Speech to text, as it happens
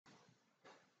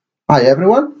Hi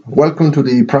everyone, welcome to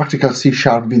the Practical C#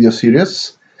 video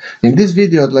series. In this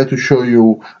video I'd like to show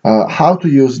you how to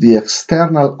use the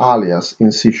external alias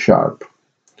in C#.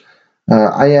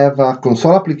 I have a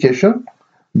console application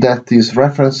that is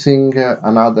referencing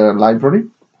another library.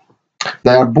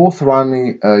 They are both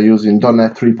running using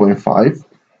 .NET 3.5.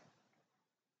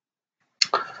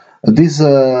 This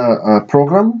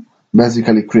program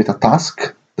basically creates a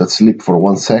task that sleeps for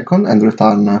 1 second and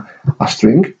return a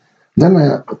string.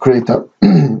 Then create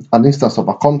an instance of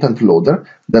a content loader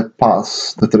that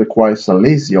requires a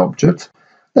lazy object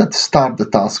that starts the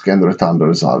task and return the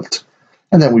result.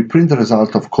 And then we print the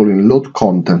result of calling load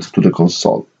content to the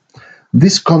console.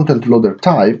 This content loader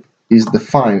type is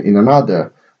defined in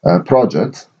another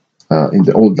project in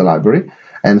the old library,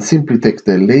 and simply takes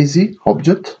the lazy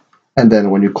object, and then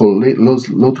when you call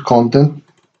load content,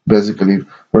 basically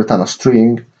return a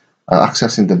string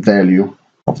accessing the value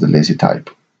of the lazy type.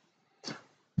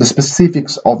 The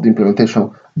specifics of the implementation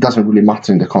doesn't really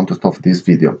matter in the context of this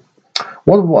video.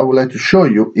 What I would like to show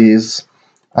you is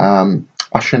a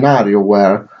scenario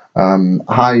where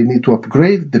I need to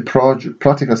upgrade the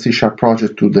Practical C#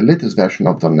 project to the latest version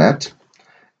of .NET,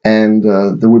 and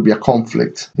there will be a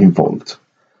conflict involved.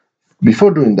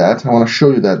 Before doing that, I want to show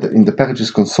you that in the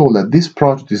packages console that this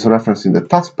project is referencing the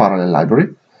task parallel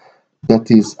library,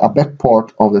 that is a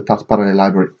backport of the task parallel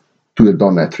library to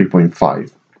the .NET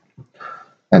 3.5.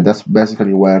 And that's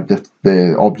basically where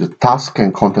the object task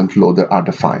and content loader are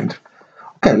defined.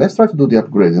 Okay, let's try to do the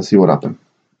upgrade and see what happens.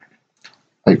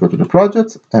 I go to the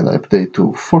project and I update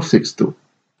to 4.6.2.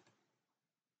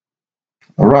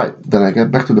 Alright, then I get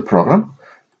back to the program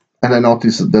and I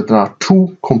notice that there are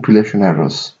two compilation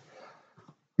errors.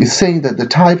 It's saying that the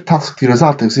type task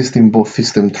result exists in both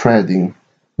system threading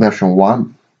version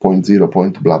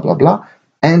 1.0. blah blah blah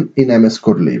and in MS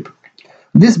Core Lib.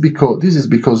 This is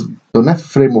because .NET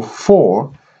Framework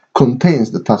 4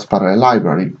 contains the task parallel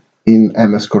library in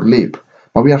MS Core Lib,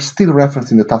 but we are still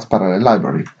referencing the task parallel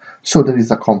library, so there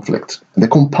is a conflict. The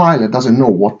compiler doesn't know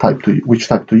which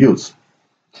type to use.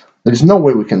 There is no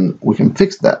way we can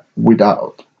fix that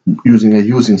without using a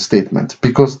using statement,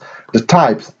 because the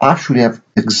types actually have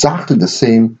exactly the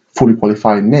same fully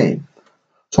qualified name.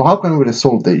 So how can we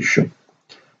resolve the issue?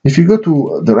 If you go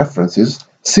to the references,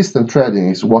 system threading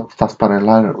is what task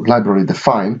parallel library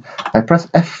define. I press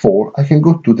F4, I can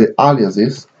go to the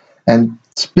aliases and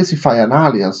specify an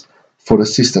alias for the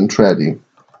system threading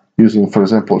using, for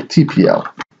example, TPL.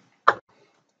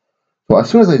 So as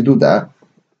soon as I do that,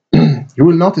 you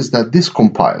will notice that this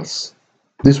compiles,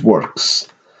 this works.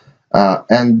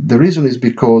 And the reason is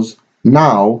because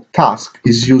now task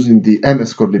is using the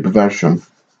MS Core Lib version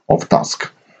of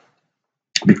task,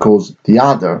 because the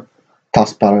other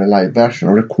task parallel version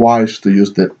requires to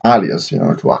use the alias in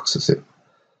order to access it.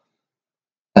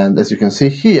 And as you can see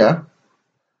here,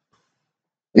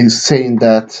 it's saying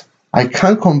that I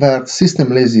can convert system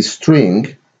lazy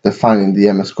string defined in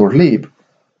the MS Core Lib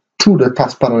to the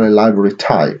task parallel library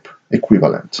type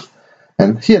equivalent.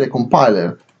 And here the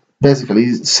compiler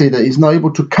basically say that it's not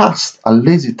able to cast a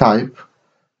lazy type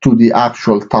to the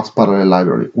actual task parallel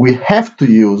library. We have to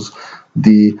use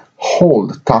the whole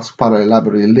task parallel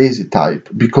library lazy type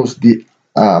because we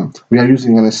are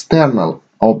using an external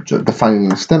object defining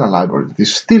an external library that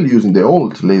is still using the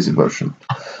old lazy version.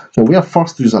 So we are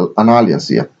forced to use an alias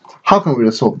here. How can we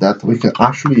resolve that? We can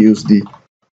actually use the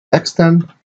extern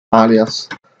alias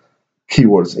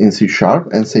keywords in C#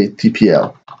 and say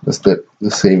TPL. That's the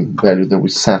same value that we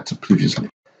set previously.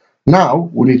 Now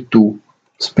we need to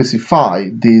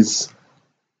specify this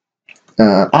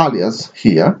alias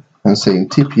here and saying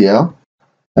TPL,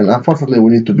 and unfortunately we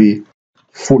need to be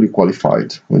fully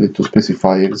qualified. We need to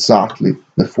specify exactly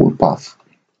the full path,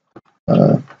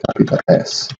 capital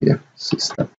S here,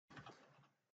 system.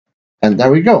 And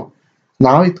there we go.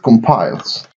 Now it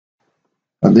compiles,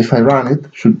 and if I run it,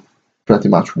 it should pretty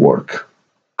much work.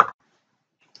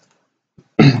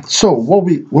 So what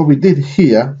we did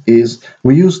here is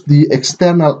we used the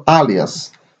external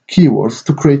alias keywords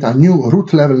to create a new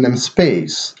root level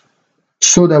namespace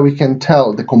so that we can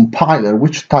tell the compiler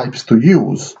which types to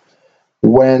use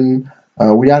when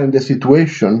we are in the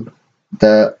situation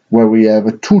where we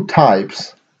have two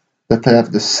types that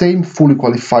have the same fully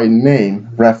qualified name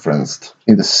referenced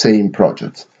in the same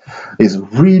project. It's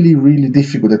really, really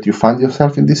difficult that you find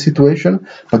yourself in this situation,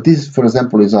 but this, for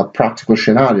example, is a practical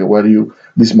scenario where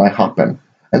this might happen.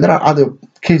 And there are other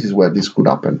cases where this could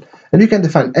happen. And you can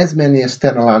define as many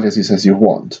external aliases as you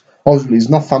want. Obviously, it's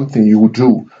not something you would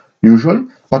do usually,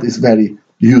 but it's very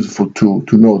useful to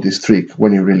know this trick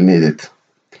when you really need it.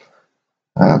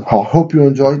 I hope you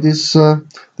enjoyed this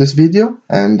video,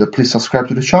 and please subscribe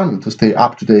to the channel to stay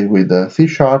up to date with C#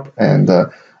 and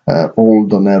all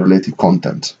 .NET related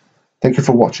content. Thank you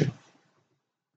for watching.